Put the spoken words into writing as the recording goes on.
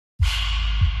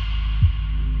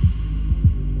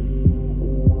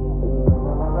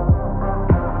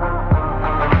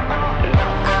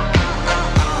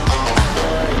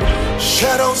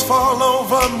shadows fall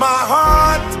over my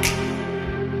heart.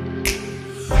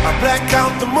 I black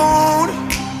out the moon.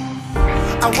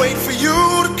 I wait for you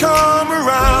to come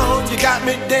around. You got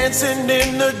me dancing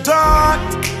in the dark.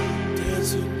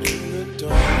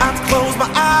 I've closed my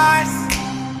eyes,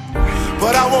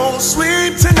 but I won't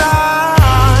sleep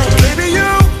tonight. Baby,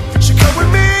 you should come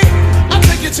with me. I'll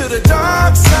take you to the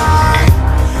dark side.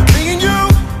 Me and you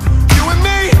and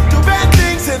me, do bad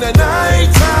things in the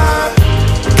nighttime.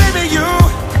 Baby, you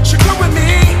should come with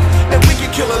me, and we can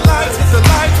kill the lights, hit the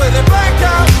lights, let it black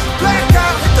out,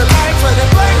 hit the lights, let it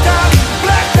black out,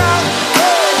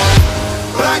 hey.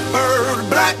 Blackbird,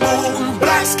 black moon,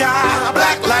 black sky,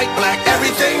 black light, black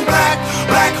everything, black,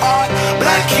 black heart,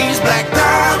 black keys, black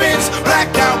diamonds,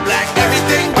 black out, black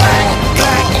everything, black,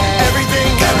 black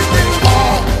everything, everything,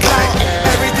 all black,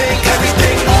 everything,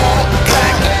 everything, all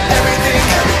black, everything,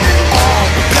 everything, all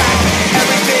black,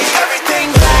 everything, everything,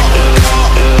 black.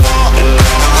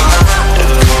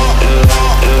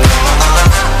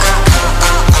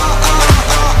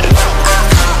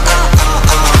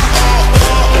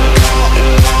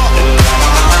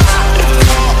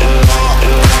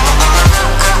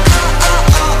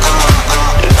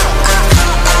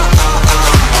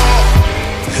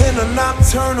 In a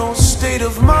nocturnal state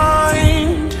of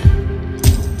mind,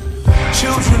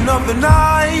 children of the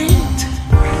night,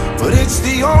 but it's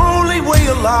the only way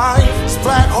of life. It's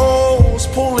black holes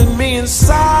pulling me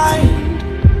inside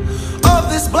of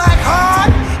this black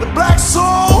heart, the black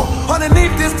soul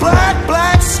underneath this black,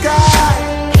 black sky.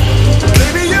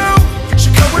 Baby, you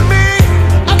should come with me.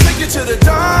 I'll take you to the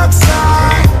dark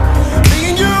side.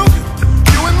 Me and you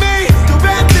and me, do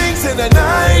bad things in the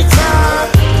nighttime.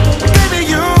 Baby,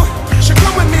 you should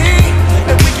come with me,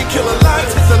 and we can kill the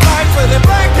lights, hit the lights, let it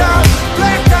black out,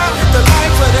 hit the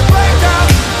lights, let it black out,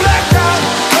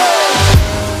 hey.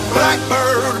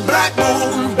 Blackbird, black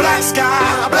moon, black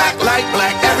sky, black light,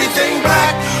 black everything,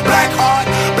 black, black heart,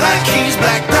 black keys,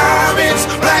 black diamonds,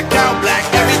 black out, black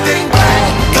everything, black,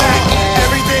 black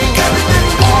everything, everything,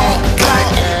 all black,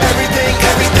 everything,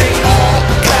 everything, all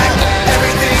black,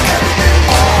 everything, everything,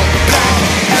 all black,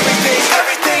 everything,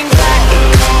 everything, black.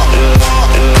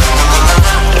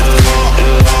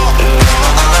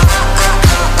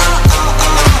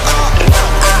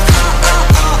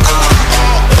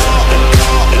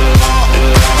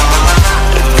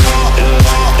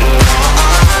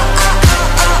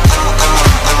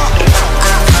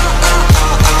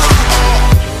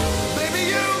 Baby,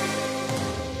 you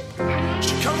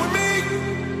should come with me.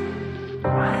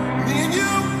 Me and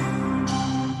you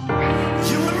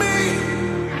and me.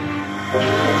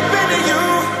 Baby, you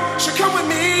should come with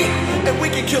me, and we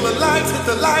can kill the lights, hit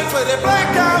the lights, let it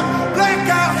black out,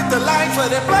 hit the lights,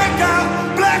 let it black out,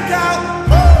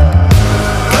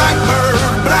 Blackbird,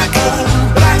 black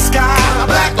moon, black sky,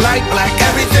 black light, black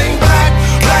everything, black.